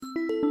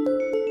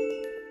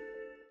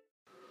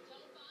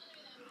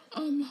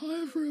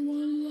Hi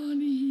everyone,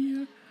 Lani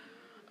here.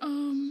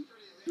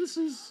 This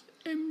is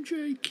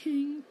MJ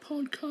King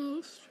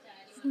podcast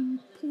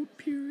from Port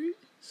Pirie,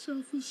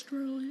 South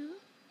Australia.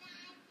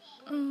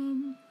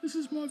 This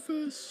is my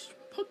first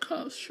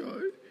podcast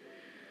show.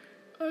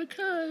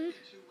 Okay,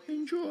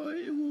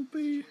 enjoy.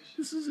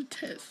 This is a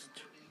test,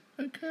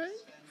 okay?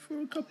 For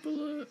a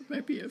couple of,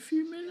 maybe a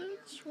few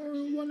minutes or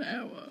 1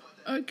 hour.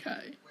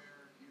 Okay.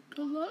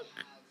 Good luck.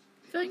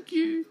 Thank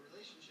you.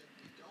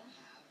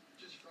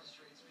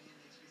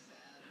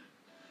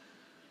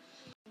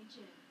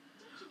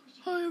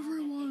 Hi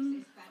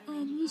everyone,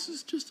 this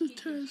is just a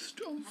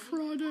test. On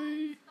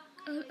Friday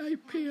at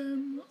 8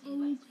 p.m. I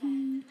will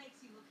be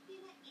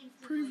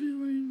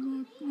previewing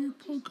my new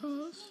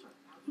podcast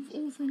of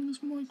all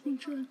things Michael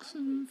Jackson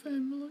and family.